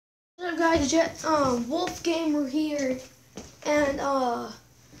What's up, guys? Wolf Gamer here, and I'm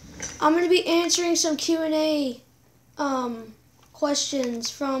gonna be answering some Q&A questions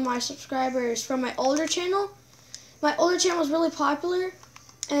from my subscribers from my older channel. My older channel was really popular,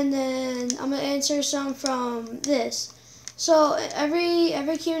 and then I'm gonna answer some from this. So every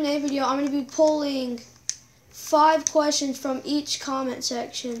Q&A video, I'm gonna be pulling 5 questions from each comment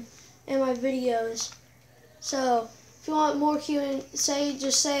section in my videos. So if you want more Q&A,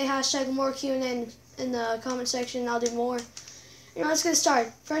 just say hashtag more Q&A in the comment section, and I'll do more. Anyway, let's get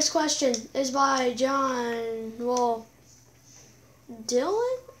started. First question is by Dylan. I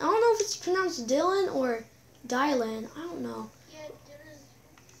don't know if it's pronounced Dylan or Dylan. I don't know. Yeah,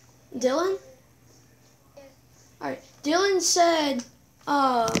 Dylan? Yeah. Alright. Dylan said,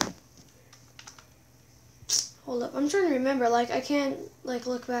 hold up. I'm trying to remember. I can't,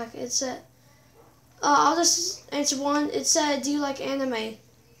 look back. It said, I'll just answer one. It said, do you like anime?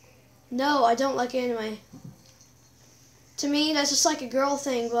 No, I don't like anime. To me, that's just like a girl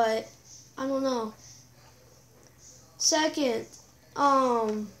thing, but I don't know. Second,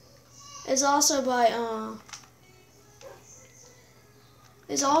 is also by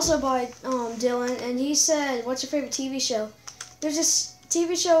Dylan, and he said, what's your favorite TV show? There's this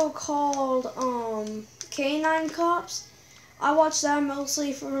TV show called Canine Cops. I watch that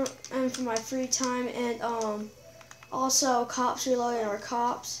mostly for my free time, and also Cops Reloaded or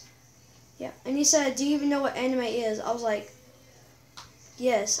Cops. Yeah, and he said, do you even know what anime is? I was like,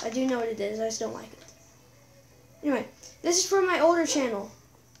 yes, I do know what it is, I just don't like it. Anyway, this is from my older channel.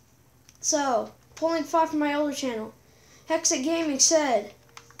 So, pulling 5 from my older channel. Hexit Gaming said,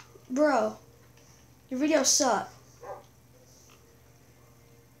 bro, your videos suck.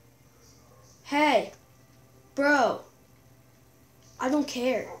 Hey, bro, I don't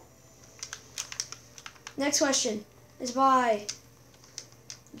care. Next question is by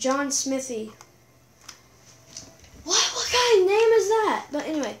John Smithy. What kind of name is that? But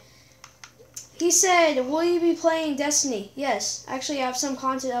anyway, he said, will you be playing Destiny? Yes, actually I have some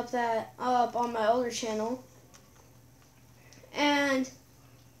content up on my older channel. And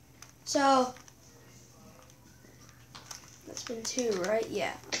so that's been 2, right?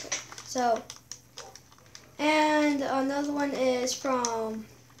 Yeah. Okay. So, and another one is from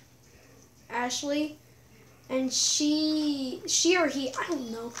Ashley, and she or he, I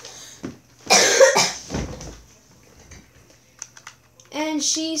don't know. And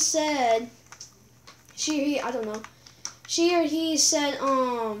she said, she or he, I don't know. She or he said,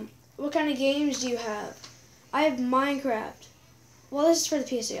 what kind of games do you have? I have Minecraft. Well, this is for the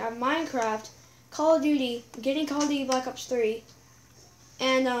PC. I have Minecraft, Call of Duty, getting Call of Duty Black Ops 3,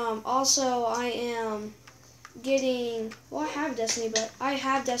 and also I am getting, well, I have Destiny, but I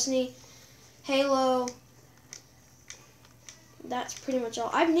have Destiny, Halo. That's pretty much all.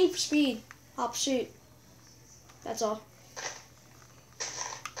 I have Need for Speed, Hop Shoot. That's all.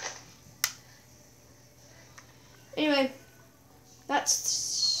 Anyway, that's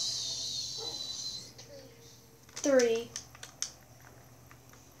 3.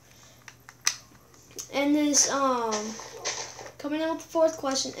 And this, coming in with the 4th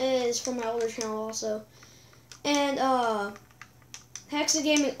question is from my older channel also. And, Hexit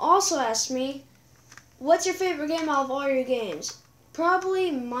Gaming also asked me, what's your favorite game out of all your games? Probably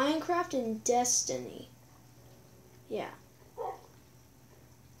Minecraft and Destiny. Yeah.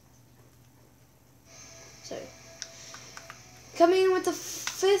 So, coming in with the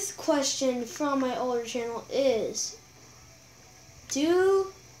 5th question from my older channel is, do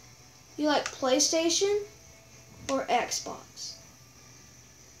you like PlayStation or Xbox?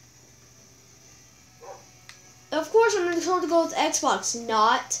 Of course I'm told to go with Xbox,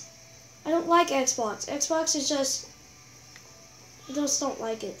 not. I don't like Xbox. Xbox is just, I just don't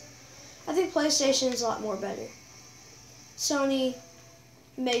like it. I think PlayStation is a lot more better. Sony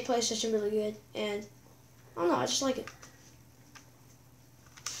made PlayStation really good, and I don't know, I just like it.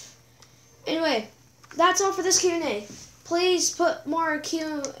 Anyway, that's all for this Q&A. Please put more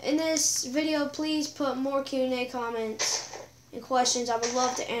in this video. Please put more Q&A comments and questions. I would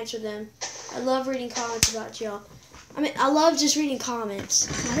love to answer them. I love reading comments about y'all. I mean, I love just reading comments.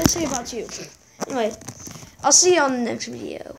 I didn't say about you. Anyway, I'll see you on the next video.